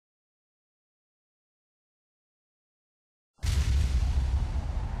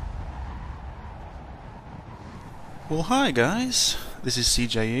Well, hi guys, this is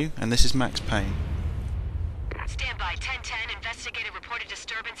CJU, and this is Max Payne. Stand by, 1010, investigator reported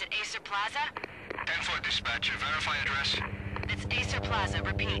disturbance at Acer Plaza. 10-4 dispatcher, verify address. That's Acer Plaza,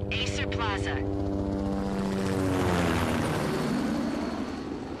 repeat, Acer Plaza.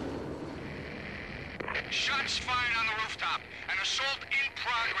 Shots fired on the rooftop. An assault in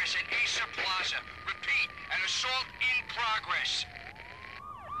progress at Acer Plaza. Repeat, an assault in progress.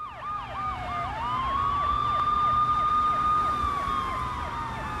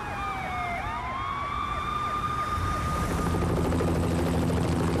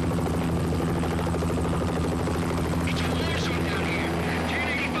 It's a war zone down here.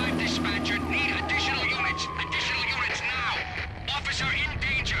 1085 dispatcher, need additional units. Additional units now. Officer in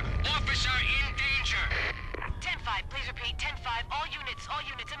danger. Officer in danger. 10-5, please repeat, 10-5, all units,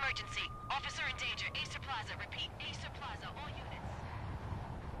 emergency. Officer in danger, Acer Plaza, repeat, Acer Plaza, all units.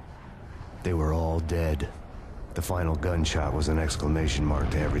 They were all dead. The final gunshot was an exclamation mark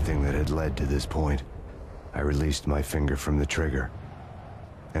to everything that had led to this point. I released my finger from the trigger,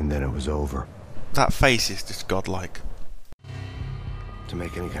 and then it was over. That face is just godlike. To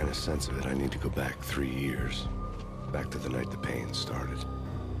make any kind of sense of it, I need to go back 3 years. Back to the night the pain started.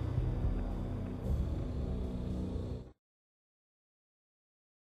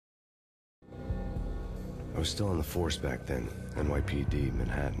 I was still on the force back then. NYPD,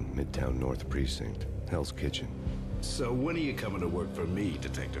 Manhattan, Midtown North Precinct, Hell's Kitchen. So when are you coming to work for me,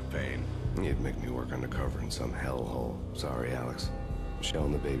 Detective Payne? You'd make me work undercover in some hellhole. Sorry, Alex. Michelle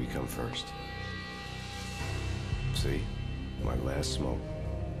and the baby come first. See? My last smoke.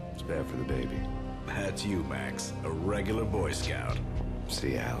 It's bad for the baby. That's you, Max. A regular Boy Scout.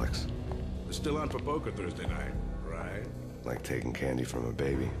 See, Alex. Still on for poker Thursday night, right? Like taking candy from a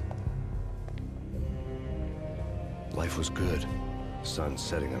baby. Life was good. Sun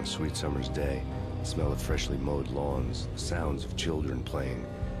setting on a sweet summer's day. The smell of freshly mowed lawns. The sounds of children playing.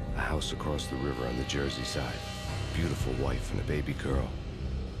 A house across the river on the Jersey side. Beautiful wife and a baby girl.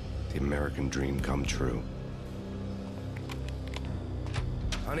 The American dream come true.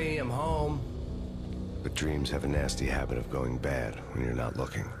 Honey, I'm home. But dreams have a nasty habit of going bad when you're not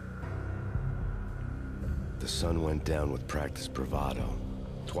looking. The sun went down with practiced bravado.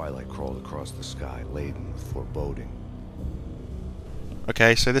 Twilight crawled across the sky, laden with foreboding.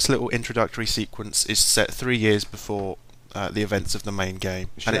 Okay, so this little introductory sequence is set 3 years before the events of the main game,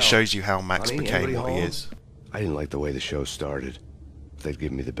 and it shows you how Max Honey, became everybody what he home? is. I didn't like the way the show started. They'd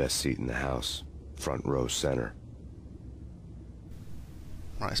give me the best seat in the house. Front row center.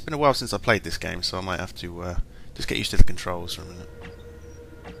 Right, it's been a while since I played this game, so I might have to just get used to the controls for a minute.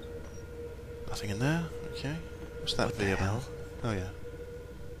 Nothing in there? Okay. What's that video about? Oh yeah.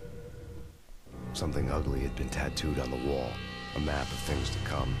 Something ugly had been tattooed on the wall. A map of things to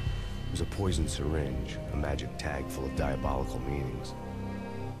come. It was a poisoned syringe, a magic tag full of diabolical meanings.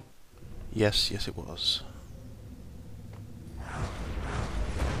 Yes, yes it was.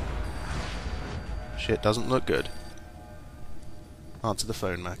 Shit doesn't look good. Answer the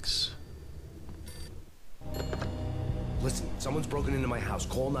phone, Max. Listen, someone's broken into my house.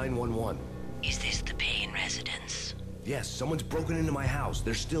 Call 911. Is this the Payne residence? Yes, someone's broken into my house.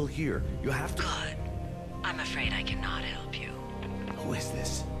 They're still here. You have to... Good. I'm afraid I cannot help you. Who is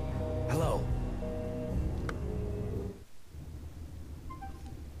this? Hello?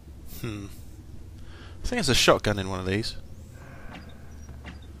 I think there's a shotgun in one of these.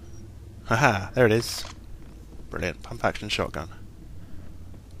 Haha, there it is. Brilliant. Pump action shotgun.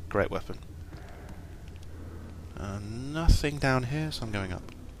 Great weapon. Nothing down here, so I'm going up.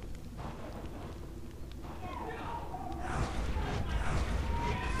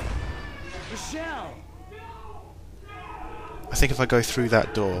 Michelle! I think if I go through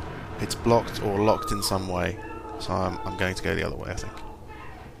that door, it's blocked or locked in some way. So I'm going to go the other way, I think.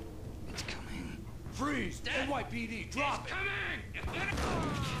 It's coming. Freeze! NYPD, drop it!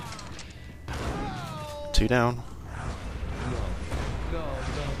 Two down. No,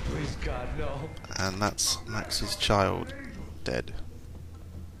 please God, no. And that's Max's child dead.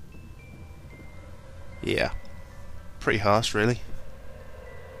 Yeah. Pretty harsh, really.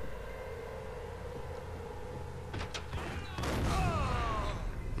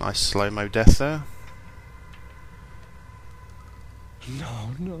 Nice slow-mo death there.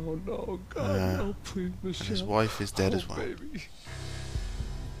 No, God, no, please, Michelle. And his wife is dead as well. Baby.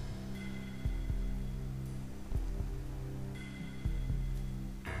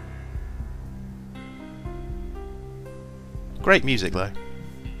 Great music, though.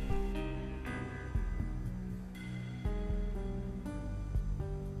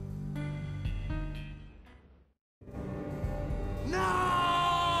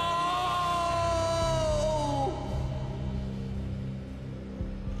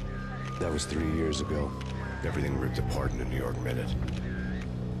 was 3 years ago. Everything ripped apart in the New York Minute.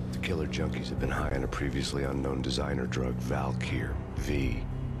 The killer junkies had been high on a previously unknown designer drug, Valkyr, V.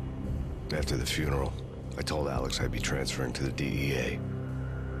 After the funeral, I told Alex I'd be transferring to the DEA.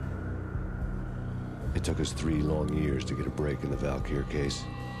 It took us 3 long years to get a break in the Valkyr case.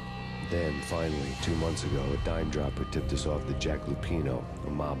 Then, finally, 2 months ago, a dime dropper tipped us off that Jack Lupino, a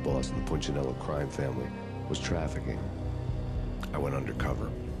mob boss in the Punchinello crime family, was trafficking. I went undercover,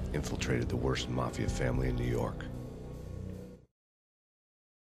 infiltrated the worst mafia family in New York.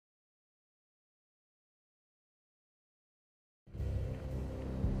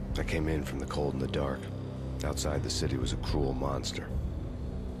 I came in from the cold and the dark. Outside the city was a cruel monster.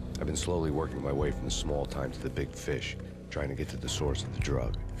 I've been slowly working my way from the small time to the big fish, trying to get to the source of the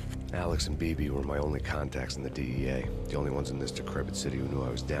drug. Alex and BB were my only contacts in the DEA, the only ones in this decrepit city who knew I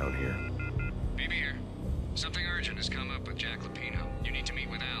was down here. BB here. Something urgent has come up with Jack Lupino. You need to meet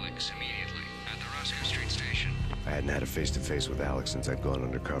with Alex immediately at the Roscoe Street station. I hadn't had a face-to-face with Alex since I'd gone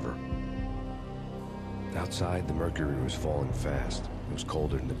undercover. Outside, the mercury was falling fast. It was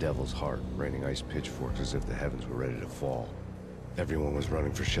colder than the devil's heart, raining ice pitchforks as if the heavens were ready to fall. Everyone was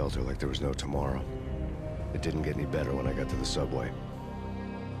running for shelter like there was no tomorrow. It didn't get any better when I got to the subway.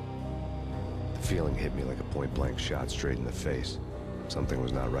 The feeling hit me like a point-blank shot straight in the face. Something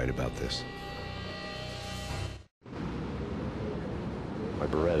was not right about this. My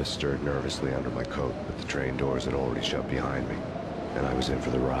Beretta stirred nervously under my coat, but the train doors had already shut behind me, and I was in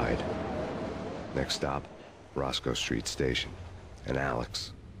for the ride. Next stop, Roscoe Street Station, and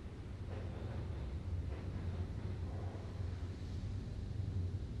Alex.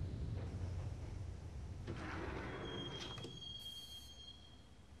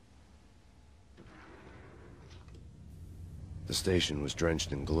 The station was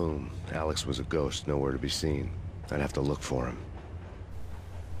drenched in gloom. Alex was a ghost, nowhere to be seen. I'd have to look for him.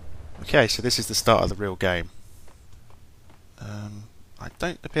 Okay, so this is the start of the real game. I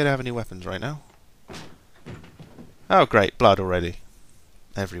don't appear to have any weapons right now. Oh great, blood already.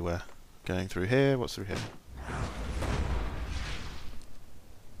 Everywhere. Going through here, what's through here?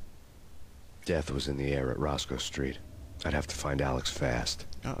 Death was in the air at Roscoe Street. I'd have to find Alex fast.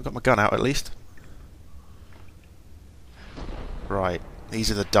 Oh, I got my gun out at least. Right,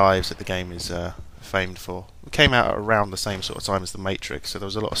 these are the dives that the game is famed for. It came out at around the same sort of time as The Matrix, so there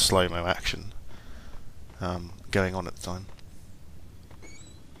was a lot of slow-mo action going on at the time.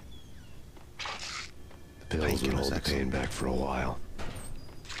 The pills would hold the pain back for a while.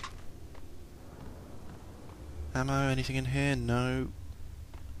 Ammo, anything in here? No.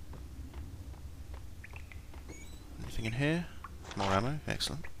 Anything in here? More ammo,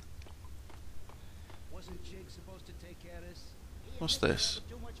 excellent. What's this?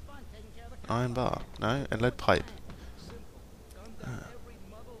 Iron bar? No? And lead pipe?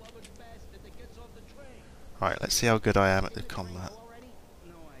 Right, let's see how good I am at the combat.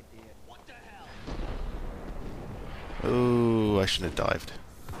 Ooh, I shouldn't have dived.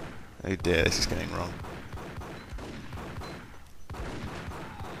 Oh dear, this is going wrong.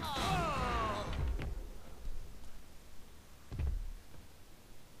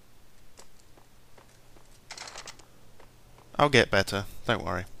 I'll get better, don't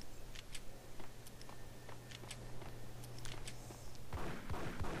worry.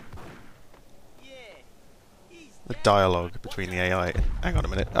 The dialogue between the AI. Hang on a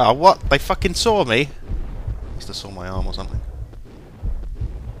minute. Oh, what? They fucking saw me? Must have saw my arm or something.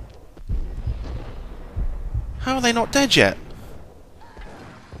 How are they not dead yet?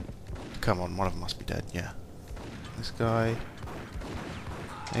 Come on, one of them must be dead, yeah. This guy...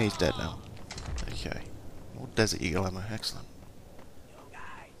 He's dead now. Okay. More Desert Eagle ammo, excellent.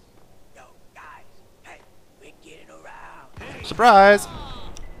 Surprise!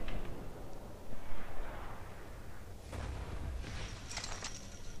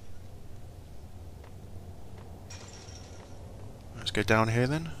 Let's go down here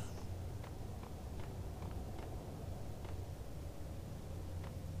then.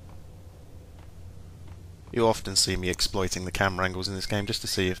 You often see me exploiting the camera angles in this game just to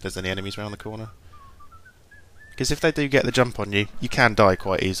see if there's any enemies around the corner. Because if they do get the jump on you, you can die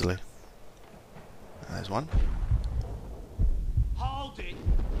quite easily. There's one. Hold it.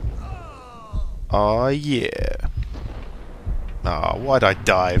 Oh yeah. Oh, why'd I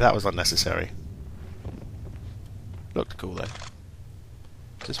dive? That was unnecessary. Looked cool though.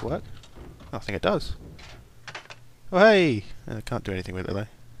 Does this work? Oh, I think it does. Oh hey! I can't do anything with it though.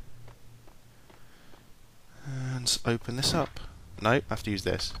 And let's open this up. Nope, I have to use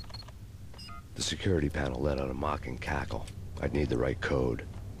this. The security panel let out a mocking cackle. I'd need the right code.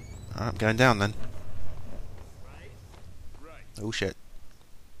 Alright, I'm going down then. Oh shit.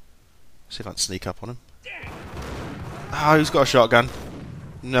 See if I can sneak up on him. Oh, he's got a shotgun.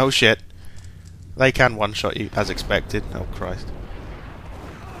 No shit. They can one-shot you, as expected. Oh, Christ.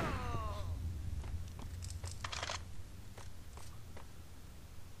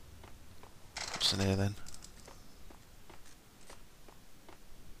 What's in here, then?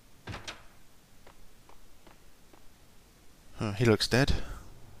 Oh, he looks dead.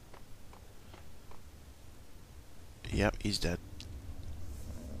 Yep, he's dead.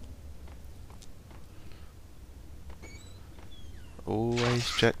 Always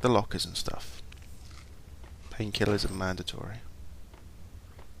check the lockers and stuff. Painkillers are mandatory.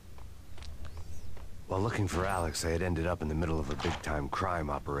 While looking for Alex, I had ended up in the middle of a big-time crime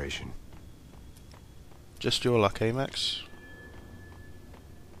operation. Just your luck, eh, Max?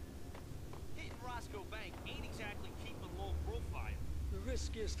 Hitting Roscoe Bank ain't exactly keeping low profile. The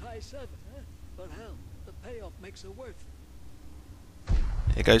riskiest high seven, huh? But hell, the payoff makes it worth it.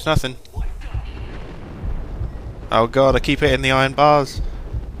 Here goes nothing. Oh god, I keep hitting the iron bars.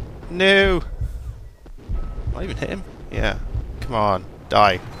 No! Will I even hit him? Yeah. Come on,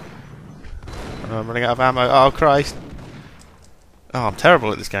 die. Oh, I'm running out of ammo. Oh Christ. Oh, I'm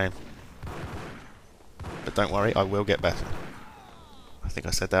terrible at this game. But don't worry, I will get better. I think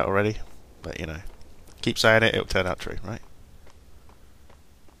I said that already. But you know, keep saying it, it'll turn out true, right?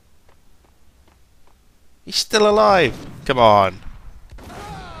 He's still alive! Come on!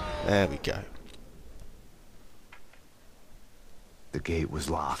 There we go. The gate was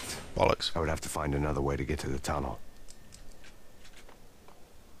locked. Bollocks. I would have to find another way to get to the tunnel.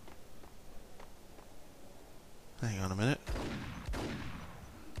 Hang on a minute.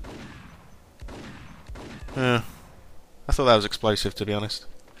 I thought that was explosive, to be honest.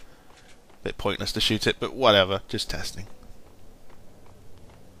 Bit pointless to shoot it, but whatever. Just testing.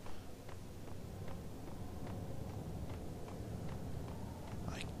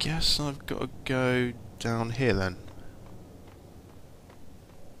 I guess I've got to go down here then.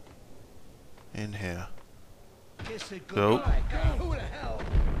 In here. Oh. Who the hell?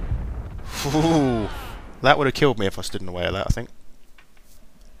 Ooh. That would have killed me if I stood in the way of that, I think.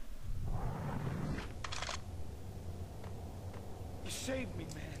 You saved me,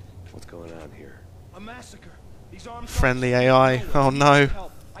 man. What's going on here? A massacre. These armed Friendly AI. Oh no.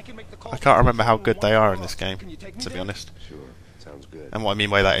 I I can't remember how good they are in this game, to be honest. Sure, sounds good. And what I mean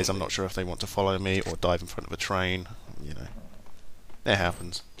by that is I'm not sure if they want to follow me or dive in front of a train. You know. It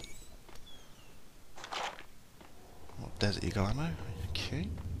happens. What Desert Eagle ammo? Okay.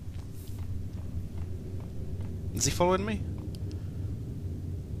 Is he following me?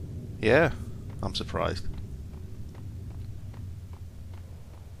 Yeah. I'm surprised.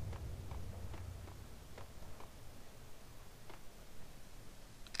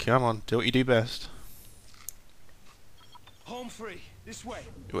 Come on, do what you do best. Home free. This way.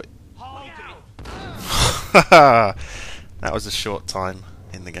 Wait. Hold it. That was a short time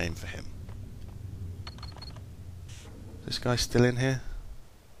in the game for him. This guy's still in here?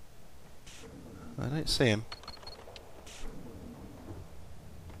 I don't see him.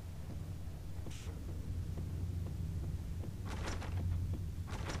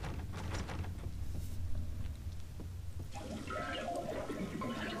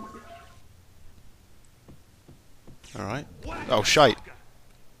 Alright. Oh, shite.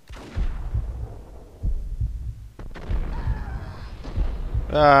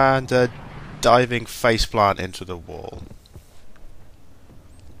 And a diving faceplant into the wall.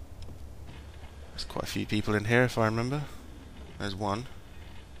 There's quite a few people in here, if I remember. There's one.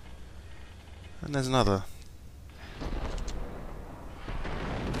 And there's another.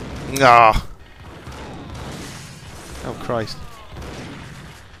 Ah! Oh, Christ.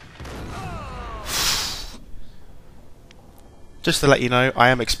 Just to let you know, I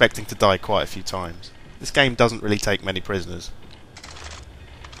am expecting to die quite a few times. This game doesn't really take many prisoners.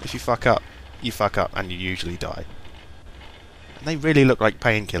 If you fuck up, and you usually die. And they really look like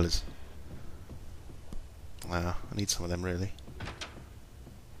painkillers. Wow, I need some of them really.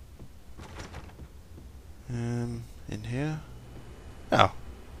 In here? Oh.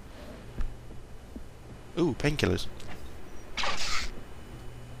 Ooh, painkillers.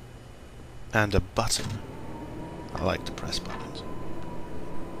 And a button. I like to press buttons.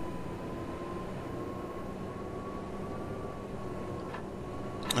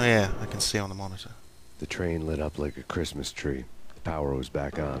 Oh yeah, I can see on the monitor. The train lit up like a Christmas tree. The power was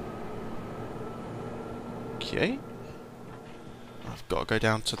back on. Okay. I've got to go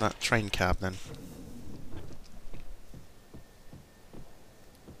down to that train cab then.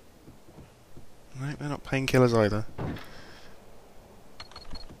 No, they're not painkillers either.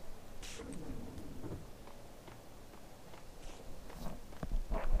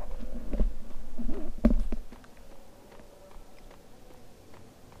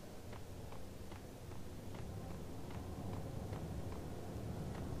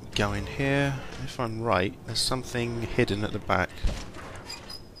 go in here. If I'm right, there's something hidden at the back.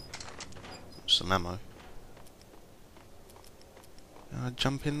 Some ammo. Can I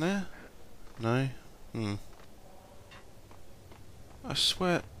jump in there? No? I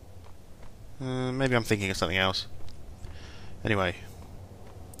swear... maybe I'm thinking of something else. Anyway.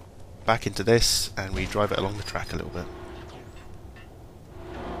 Back into this, and we drive it along the track a little bit.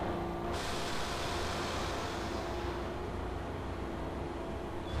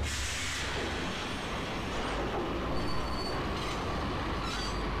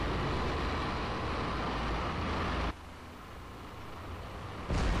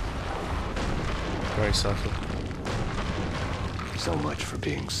 Very subtle. So much for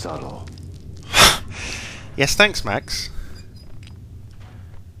being subtle. Yes, thanks, Max.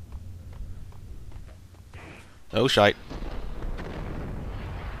 Oh, shite.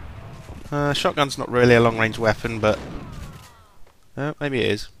 Shotgun's not really a long-range weapon, but... maybe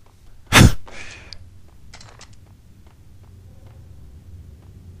it is. I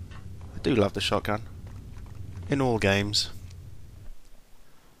do love the shotgun. In all games.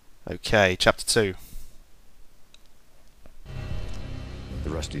 Okay, chapter 2. The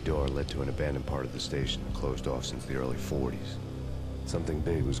rusty door led to an abandoned part of the station, closed off since the early 40s. Something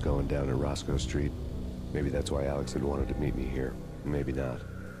big was going down in Roscoe Street. Maybe that's why Alex had wanted to meet me here. Maybe not.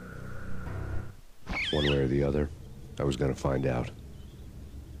 One way or the other, I was gonna find out.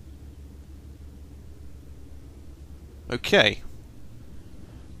 Okay.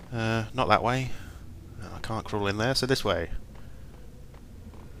 Not that way. No, I can't crawl in there, so this way.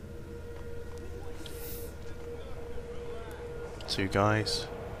 Two guys.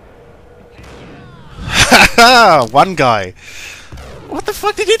 One guy! What the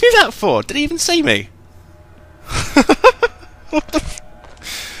fuck did you do that for? Did he even see me? What the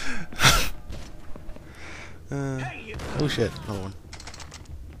oh shit, another one.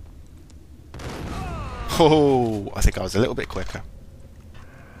 Oh, I think I was a little bit quicker.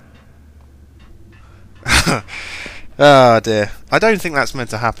 Oh dear. I don't think that's meant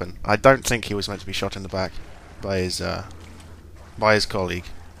to happen. I don't think he was meant to be shot in the back by his colleague.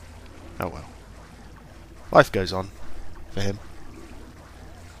 Oh well. Life goes on for him.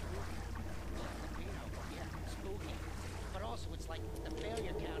 But also, it's like the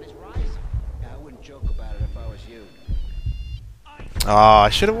failure count is rising. I wouldn't joke about it if I was you. Ah, I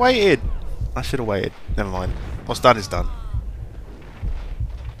should have waited. I should have waited. Never mind. What's done is done.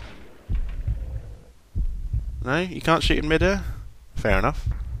 No, you can't shoot in midair? Fair enough.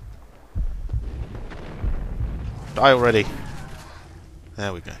 Die already.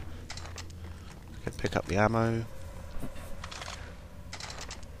 There we go. We can pick up the ammo.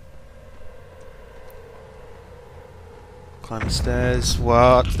 Climb the stairs.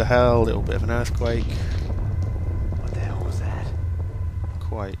 What the hell? Little bit of an earthquake. What the hell was that?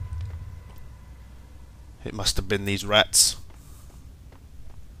 Quite. It must have been these rats.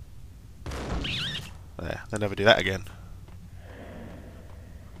 There, they'll never do that again.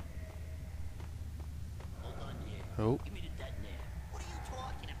 Hold on here. Oh. Give me the detonator. What are you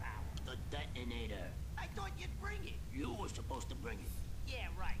talking about? The detonator. I thought you'd bring it. You were supposed to bring it. Yeah,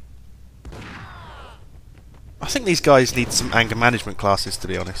 right. I think these guys need some anger management classes, to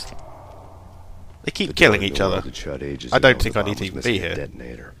be honest. They keep killing each other. I don't think I need to even be here.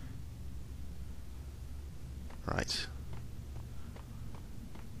 Detonator. Right.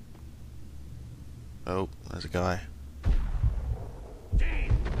 Oh, there's a guy.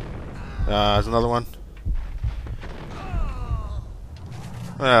 There's another one.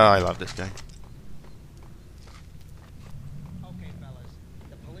 Oh, I love this game. Okay, fellas.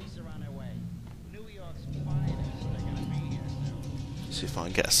 The police are on their way. New York's finest. They're gonna be here soon. See if I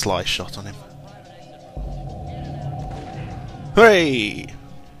can get a sly shot on him. Hooray!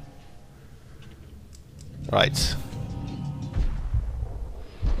 Right.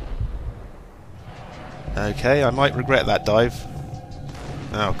 Okay, I might regret that dive.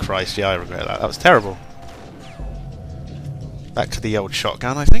 Oh Christ, yeah, I regret that. That was terrible. Back to the old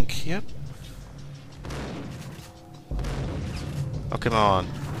shotgun, I think. Yep. Oh, come on.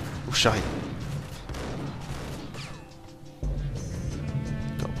 Oh, shite.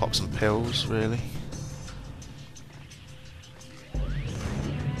 Gotta pop some pills, really.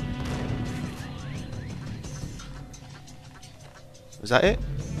 Is that it?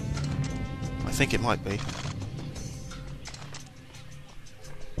 I think it might be.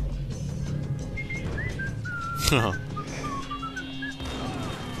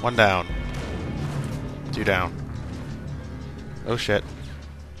 One down. Two down. Oh shit.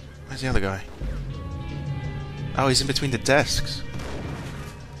 Where's the other guy? Oh, he's in between the desks.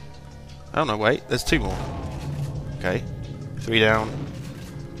 Oh no, wait. There's two more. Okay. Three down.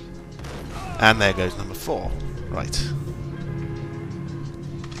 And there goes number 4. Right.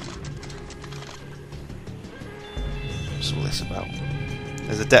 What's all this about?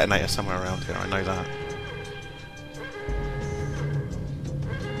 There's a detonator somewhere around here, I know that.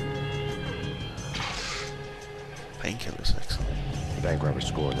 Painkillers, excellent. The bank robber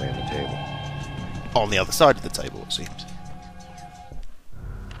score lay on the table. On the other side of the table, it seems.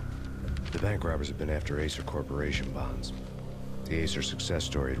 The bank robbers have been after Acer Corporation bonds. The Acer success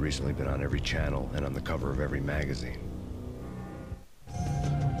story had recently been on every channel and on the cover of every magazine.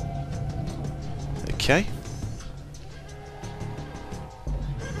 Okay.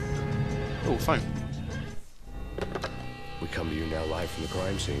 Oh, phone. We come to you now live from the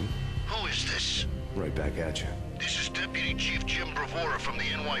crime scene. Who is this? Right back at you. This is Deputy Chief Jim Bravura from the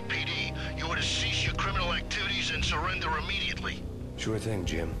NYPD. You are to cease your criminal activities and surrender immediately. Sure thing,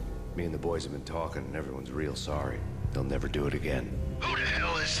 Jim. Me and the boys have been talking and everyone's real sorry. They'll never do it again. Who the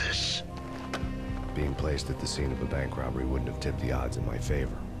hell is this? Being placed at the scene of a bank robbery wouldn't have tipped the odds in my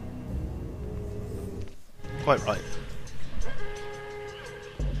favor. Quite right.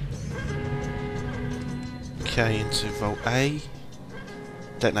 Okay, into Vault A.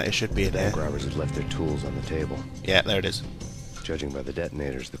 Detonator should be in there. Bank robbers had left their tools on the table. Yeah, there it is. Judging by the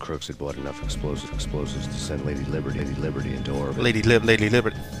detonators, the crooks had bought enough explosives to send Lady Liberty into orbit. Lady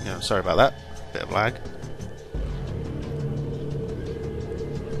Liberty. Yeah, sorry about that. Bit of lag.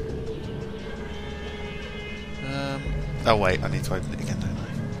 Oh wait, I need to open it again, don't I?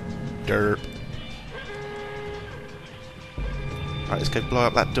 Derp. Right, let's go blow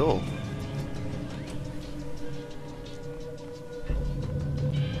up that door.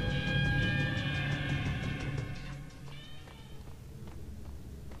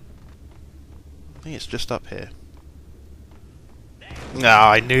 I think it's just up here. No,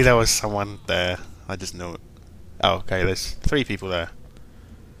 I knew there was someone there. I just knew it. Oh, okay, there's 3 people there.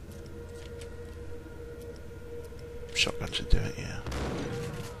 Shotgun should do it, yeah.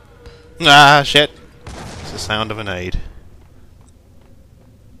 Ah, shit! It's the sound of an aid.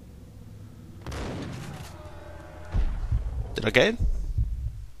 Did I get him?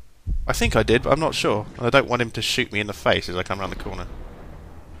 I think I did, but I'm not sure. I don't want him to shoot me in the face as I come around the corner.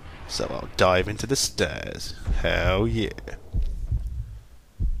 So I'll dive into the stairs. Hell yeah.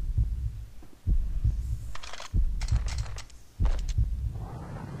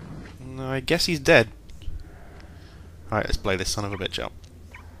 No, I guess he's dead. Alright, let's blow this son of a bitch up.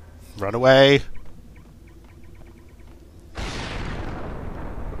 Run away!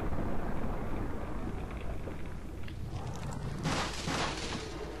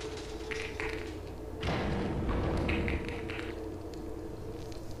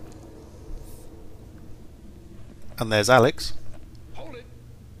 And there's Alex. Hold it!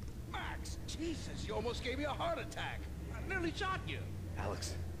 Max! Jesus, you almost gave me a heart attack! I nearly shot you!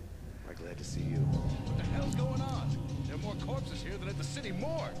 Alex, I'm glad to see you. What the hell's going on? There are more corpses here than at the city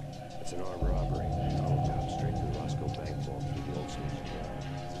morgue! It's an armed robbery. Tunnel job straight to the Roscoe Bank vault through the old station.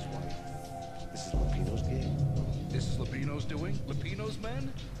 This is why. This is Lupino's gig? This is Lupino's doing? Lupino's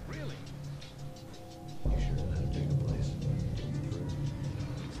men? Really? You sure that'll take a place? Through?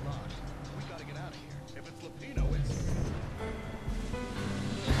 It's locked. We gotta get out of here. If it's Lupino, it's...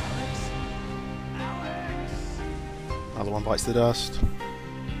 Alex! Another one bites the dust.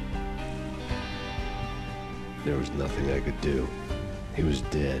 There was nothing I could do. He was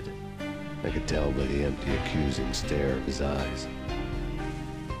dead. I could tell by the empty, accusing stare of his eyes.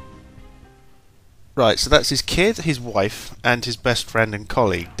 Right, so that's his kid, his wife, and his best friend and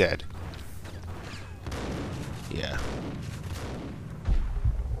colleague dead. Yeah.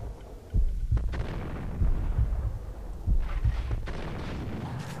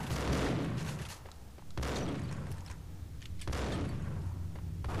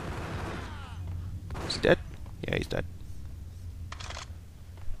 Is he dead? Yeah, he's dead.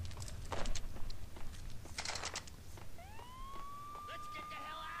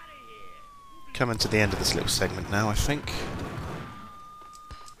 Coming to the end of this little segment now, I think.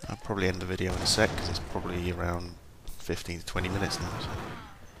 I'll probably end the video in a sec, because it's probably around 15 to 20 minutes now. So.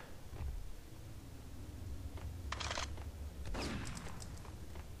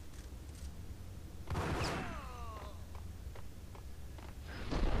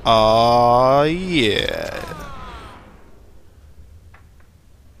 Yeah.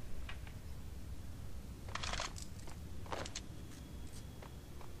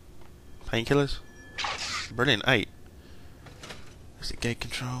 Painkillers? Brilliant, 8. Is it gate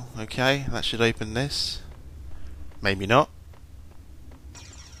control? Okay, that should open this. Maybe not.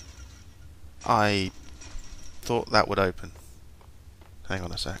 I thought that would open. Hang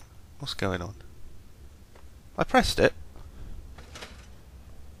on a sec. What's going on? I pressed it.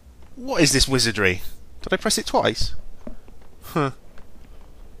 What is this wizardry? Did I press it twice? Huh.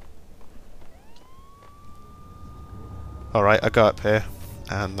 Alright, I go up here,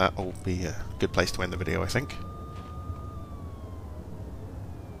 and that will be a good place to end the video, I think.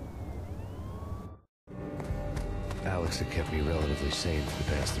 Alex had kept me relatively sane for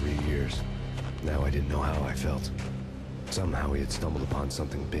the past 3 years. Now I didn't know how I felt. Somehow he had stumbled upon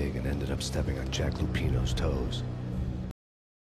something big and ended up stepping on Jack Lupino's toes.